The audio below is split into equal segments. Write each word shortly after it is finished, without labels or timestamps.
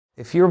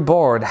If you're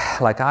bored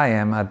like I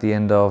am at the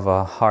end of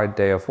a hard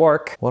day of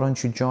work, why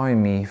don't you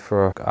join me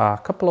for a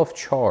couple of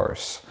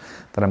chores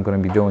that I'm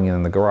going to be doing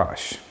in the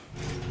garage.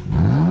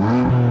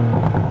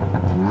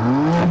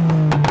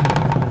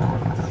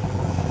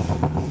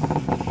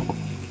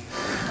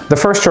 The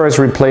first chore is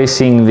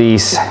replacing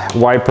these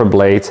wiper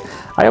blades.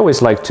 I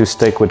always like to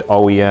stick with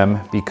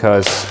OEM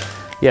because,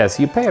 yes,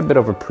 you pay a bit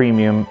of a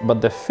premium,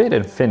 but the fit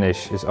and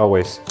finish is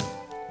always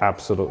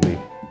absolutely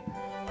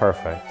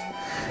perfect.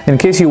 In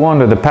case you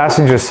wonder, the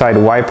passenger side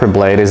wiper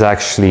blade is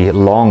actually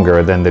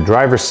longer than the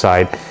driver's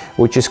side,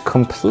 which is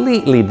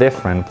completely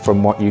different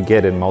from what you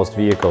get in most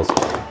vehicles.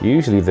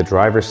 Usually the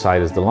driver's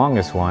side is the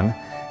longest one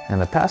and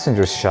the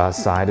passenger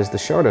side is the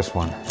shortest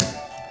one.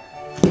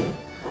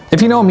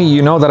 If you know me,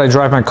 you know that I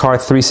drive my car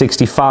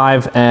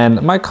 365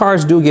 and my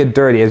cars do get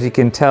dirty. As you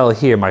can tell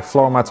here, my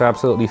floor mats are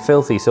absolutely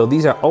filthy. So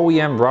these are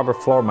OEM rubber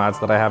floor mats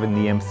that I have in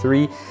the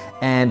M3.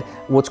 And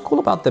what's cool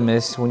about them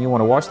is when you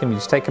want to wash them, you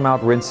just take them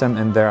out, rinse them,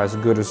 and they're as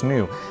good as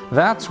new.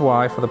 That's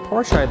why for the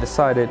Porsche, I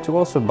decided to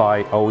also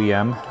buy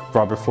OEM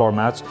rubber floor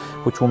mats,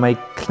 which will make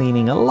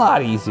cleaning a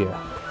lot easier.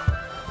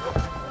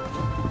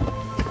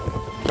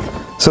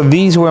 So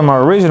these were my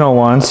original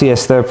ones.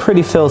 Yes, they're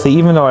pretty filthy.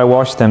 Even though I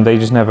washed them, they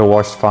just never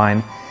washed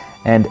fine.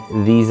 And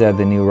these are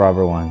the new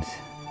rubber ones.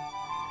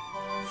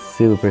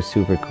 Super,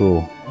 super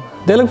cool.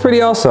 They look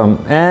pretty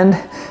awesome.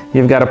 And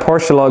you've got a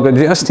Porsche logo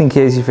just in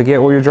case you forget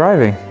where you're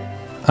driving.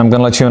 I'm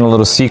gonna let you in a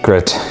little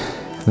secret.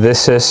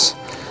 This is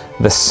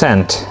the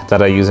scent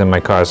that I use in my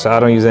car. So I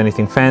don't use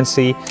anything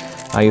fancy.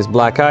 I use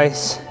black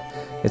ice.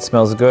 It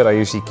smells good. I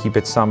usually keep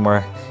it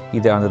somewhere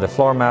either under the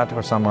floor mat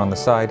or somewhere on the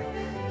side.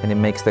 And it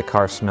makes the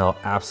car smell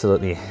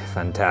absolutely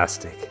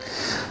fantastic.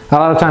 A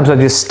lot of times I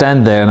just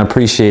stand there and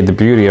appreciate the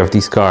beauty of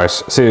these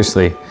cars.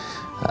 Seriously.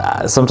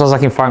 Sometimes I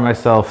can find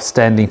myself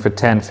standing for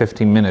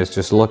 10-15 minutes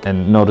just looking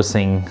and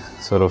noticing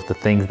sort of the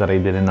things that I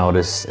didn't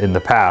notice in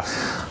the past.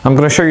 I'm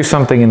going to show you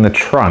something in the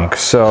trunk.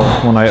 So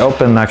when I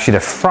open actually the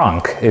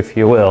frunk, if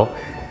you will,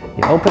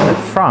 you open the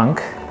frunk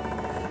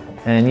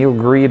and you're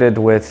greeted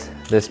with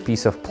this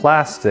piece of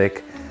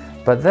plastic,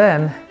 but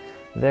then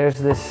there's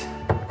this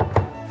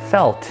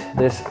felt,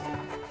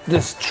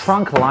 this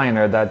trunk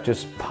liner that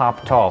just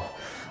popped off.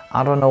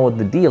 I don't know what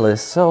the deal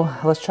is, so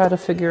let's try to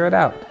figure it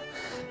out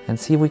and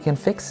see if we can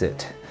fix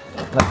it.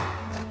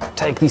 Let's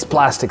take these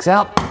plastics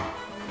out.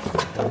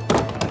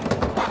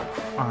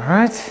 All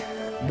right,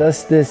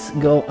 does this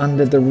go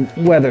under the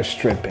weather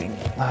stripping?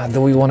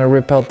 Do we want to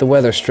rip out the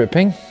weather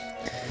stripping?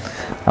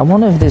 I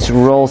wonder if this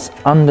rolls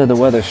under the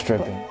weather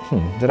stripping.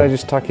 Did I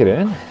just tuck it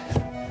in?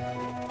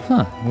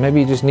 Huh,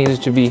 maybe it just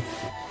needed to be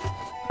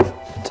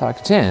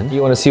tucked in.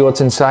 You want to see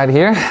what's inside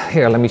here?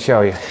 Here, let me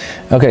show you.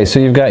 Okay, so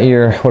you've got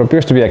your, what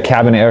appears to be a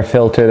cabin air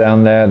filter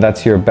down there.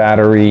 That's your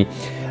battery.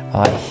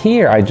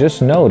 Here, I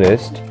just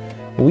noticed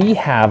we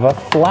have a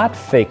flat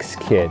fix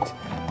kit.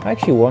 I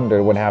actually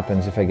wondered what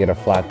happens if I get a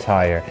flat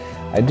tire.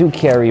 I do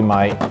carry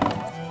my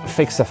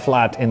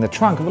fix-a-flat in the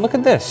trunk, but look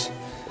at this.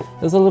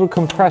 There's a little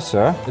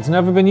compressor. It's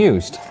never been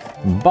used.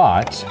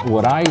 But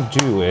what I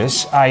do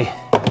is I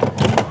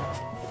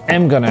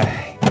am gonna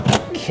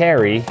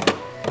carry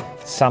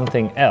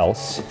something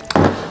else.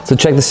 So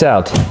check this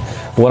out.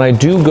 When I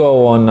do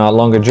go on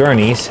longer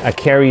journeys, I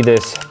carry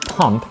this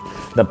pump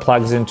that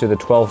plugs into the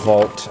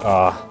 12-volt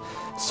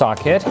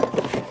socket,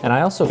 and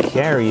I also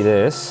carry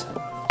this,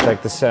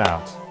 check this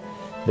out,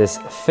 this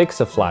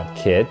fix-a-flat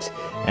kit,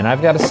 and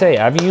I've got to say,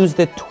 I've used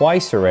it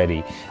twice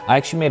already. I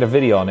actually made a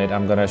video on it.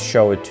 I'm going to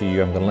show it to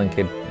you. I'm going to link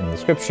it in the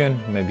description,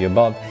 maybe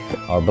above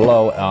or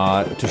below,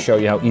 to show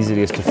you how easy it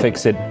is to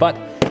fix it, but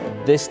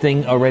this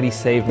thing already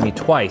saved me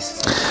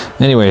twice.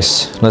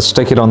 Anyways, let's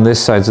stick it on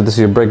this side. So this is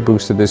your brake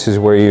booster. This is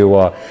where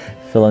you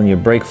fill in your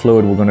brake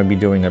fluid. We're going to be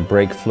doing a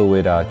brake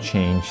fluid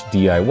change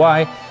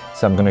DIY.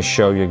 So I'm going to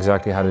show you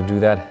exactly how to do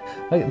that.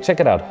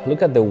 Check it out.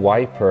 Look at the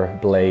wiper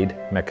blade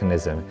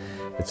mechanism.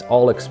 It's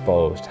all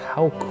exposed.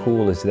 How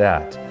cool is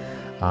that?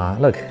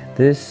 Look,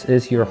 this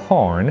is your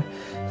horn.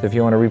 So if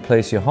you want to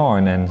replace your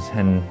horn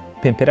and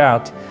pimp it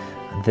out,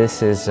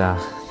 this is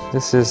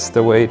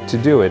the way to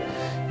do it.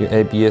 Your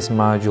ABS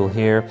module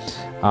here.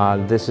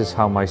 This is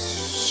how my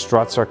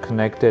struts are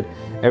connected.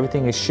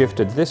 Everything is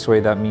shifted this way.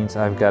 That means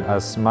I've got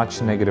as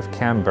much negative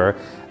camber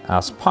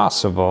as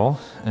possible.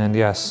 And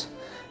yes,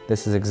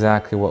 this is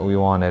exactly what we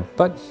wanted.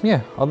 But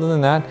yeah, other than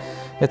that,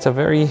 it's a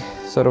very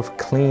sort of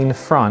clean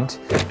front.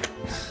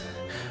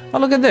 Oh,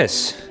 look at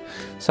this.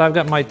 So I've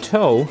got my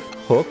tow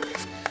hook.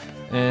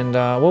 And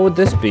what would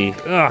this be?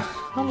 A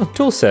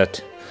tool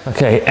set.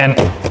 Okay, and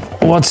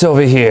what's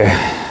over here?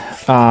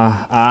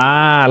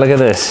 Look at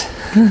this.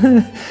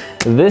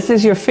 This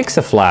is your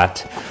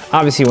fix-a-flat.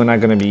 Obviously, we're not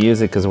going to be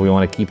using it because we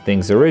want to keep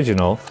things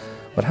original,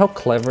 but how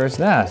clever is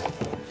that?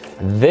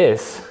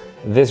 This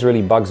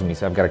really bugs me,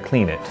 so I've got to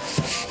clean it.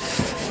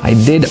 I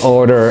did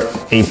order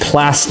a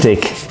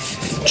plastic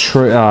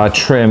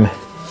trim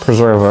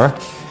preserver,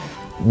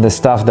 the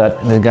stuff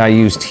that the guy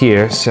used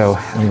here, so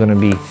I'm going to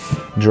be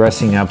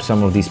dressing up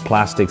some of these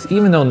plastics,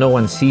 even though no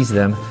one sees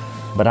them,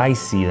 but I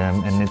see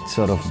them, and it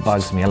sort of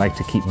bugs me. I like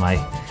to keep my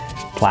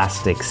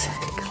plastics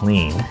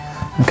clean.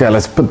 Okay,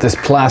 let's put this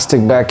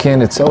plastic back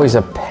in. It's always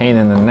a pain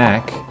in the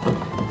neck.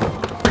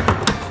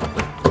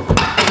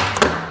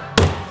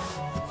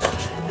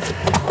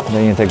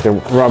 Then you take the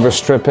rubber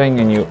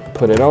stripping and you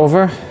put it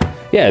over.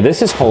 Yeah,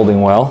 this is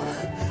holding well.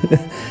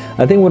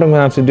 I think what I'm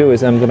gonna have to do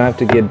is I'm gonna have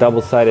to get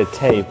double-sided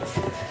tape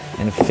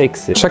and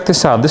fix it. Check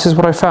this out, this is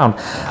what I found.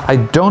 I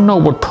don't know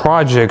what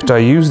project I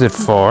used it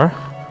for,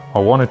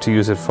 or wanted to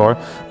use it for,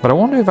 but I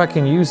wonder if I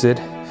can use it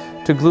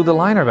to glue the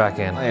liner back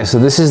in. Yeah, so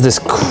this is this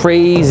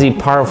crazy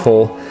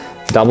powerful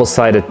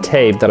double-sided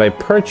tape that I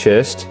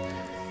purchased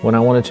when I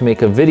wanted to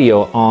make a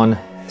video on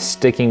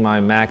sticking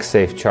my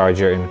MagSafe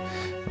charger in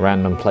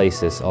random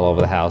places all over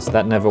the house.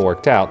 That never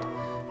worked out,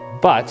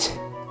 but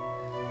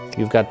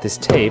you've got this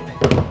tape.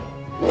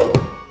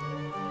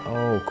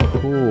 Oh,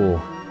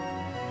 cool.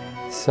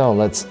 So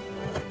let's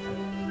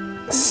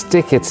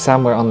stick it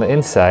somewhere on the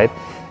inside,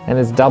 and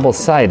it's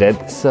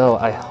double-sided, so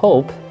I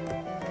hope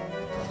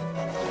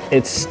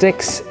it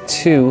sticks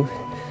to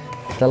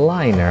the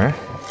liner.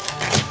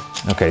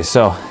 Okay,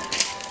 so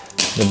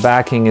the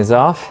backing is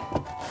off.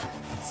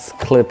 Let's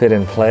clip it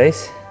in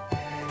place.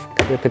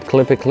 Clip it,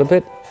 clip it, clip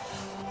it.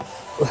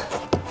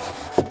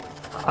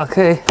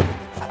 Okay.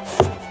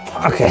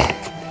 Okay.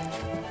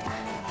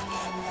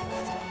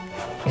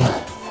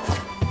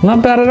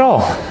 Not bad at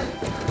all.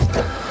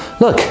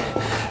 Look,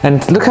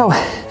 and look how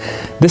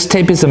this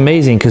tape is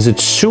amazing because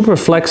it's super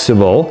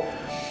flexible,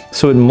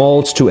 so it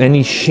molds to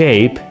any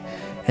shape,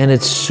 and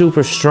it's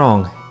super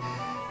strong.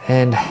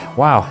 And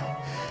wow,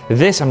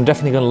 this I'm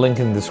definitely gonna link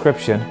in the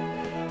description.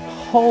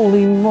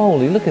 Holy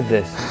moly, look at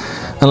this.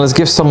 And let's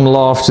give some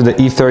love to the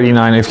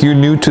E39. If you're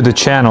new to the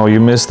channel, you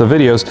missed the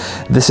videos,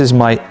 this is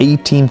my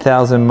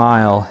 18,000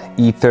 mile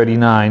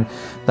E39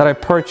 that I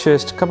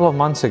purchased a couple of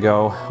months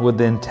ago with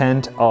the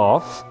intent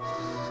of,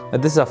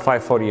 this is a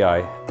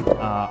 540i,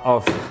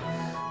 of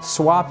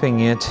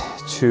swapping it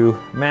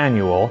to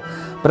manual.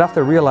 But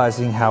after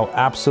realizing how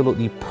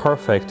absolutely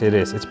perfect it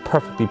is, it's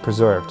perfectly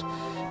preserved.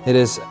 It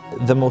is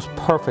the most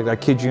perfect, I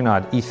kid you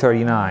not,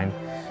 E39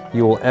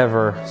 you will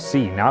ever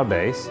see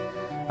nowadays.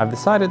 I've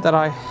decided that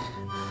I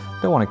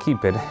don't want to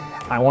keep it.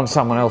 I want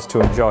someone else to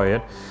enjoy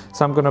it.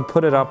 So I'm gonna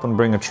put it up and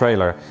bring a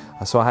trailer.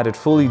 So I had it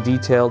fully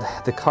detailed.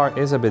 The car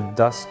is a bit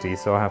dusty,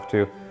 so I have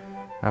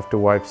to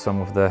wipe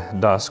some of the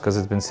dust because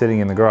it's been sitting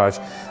in the garage.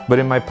 But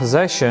in my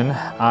possession,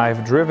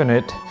 I've driven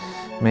it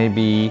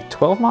maybe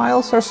 12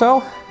 miles or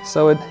so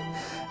it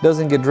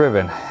doesn't get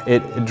driven.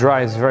 It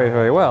drives very,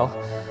 very well,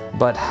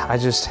 but I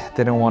just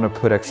didn't want to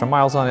put extra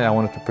miles on it. I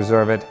wanted to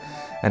preserve it,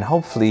 and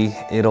hopefully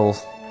it'll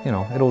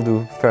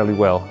do fairly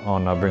well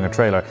on Bring a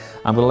Trailer.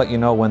 I'm gonna let you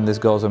know when this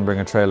goes on Bring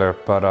a Trailer,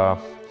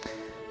 but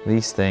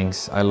these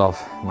things, I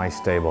love my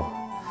stable.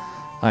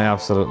 I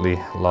absolutely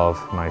love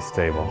my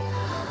stable.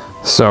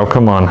 So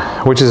come on,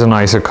 which is a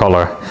nicer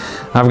color?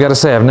 I've got to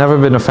say, I've never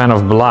been a fan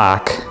of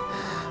black,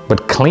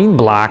 but clean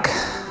black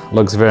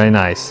looks very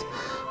nice.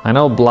 I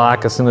know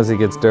black, as soon as it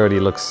gets dirty,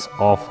 looks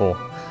awful.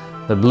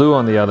 The blue,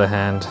 on the other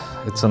hand,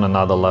 it's on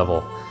another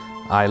level.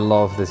 I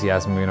love this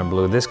Yasmina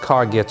blue. This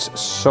car gets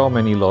so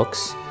many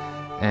looks,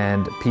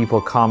 and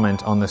people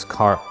comment on this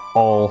car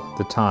all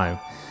the time.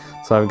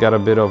 So I've got a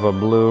bit of a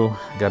blue,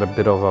 got a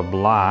bit of a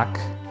black,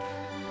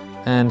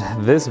 and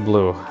this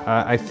blue.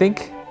 I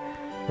think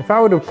if I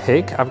were to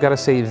pick, I've got to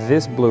say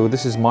this blue,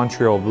 this is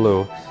Montreal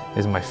blue,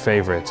 is my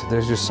favorite.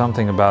 There's just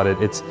something about it.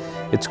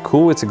 It's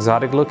cool, it's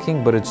exotic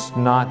looking, but it's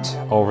not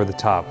over the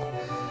top.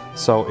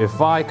 So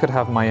if I could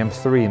have my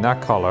M3 in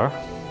that color,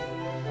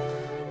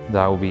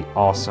 that would be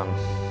awesome.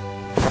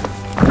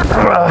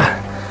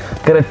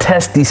 Gotta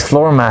test these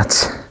floor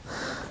mats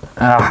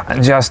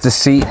just to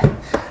see.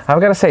 I've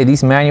got to say,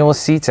 these manual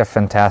seats are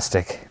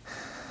fantastic.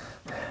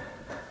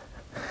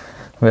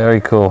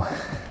 Very cool.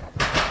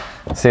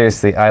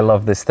 Seriously, I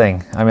love this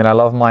thing. I mean, I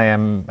love my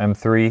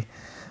M3,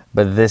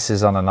 but this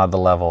is on another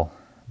level.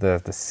 The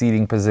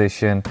seating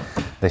position,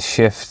 the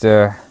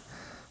shifter,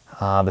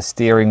 the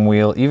steering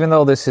wheel. Even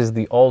though this is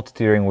the old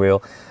steering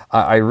wheel,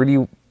 I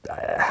really,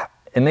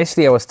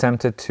 initially I was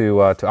tempted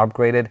to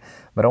upgrade it,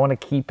 but I want to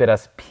keep it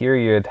as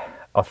period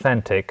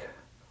authentic,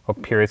 or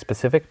period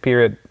specific,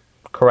 period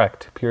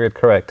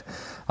correct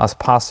as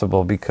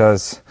possible,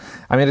 because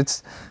I mean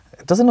it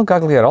doesn't look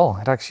ugly at all.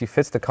 It actually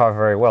fits the car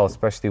very well,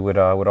 especially with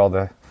all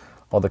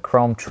the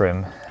chrome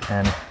trim.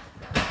 And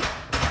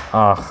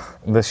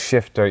this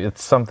shifter,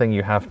 it's something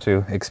you have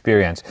to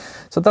experience.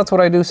 So that's what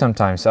I do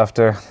sometimes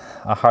after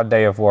a hard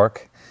day of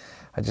work.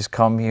 I just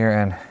come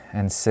here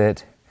and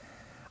sit.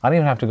 I don't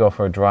even have to go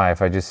for a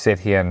drive. I just sit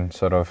here and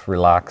sort of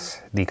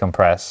relax,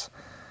 decompress,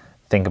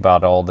 think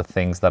about all the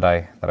things that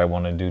I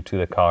want to do to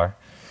the car.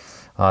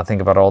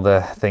 Think about all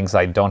the things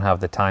I don't have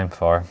the time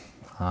for.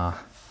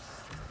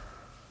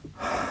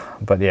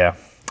 But yeah.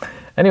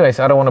 Anyways,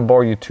 I don't want to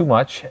bore you too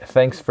much.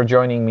 Thanks for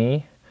joining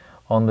me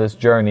on this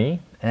journey.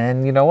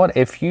 And you know what?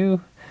 If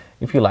you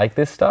like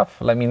this stuff,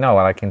 let me know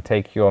and I can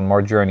take you on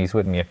more journeys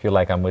with me. I feel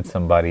like I'm with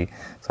somebody,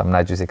 so I'm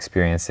not just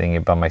experiencing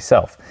it by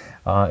myself.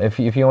 If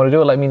you want to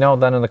do it, let me know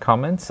down in the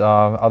comments.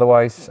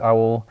 Otherwise, I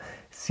will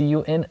See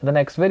you in the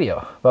next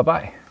video.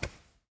 Bye-bye.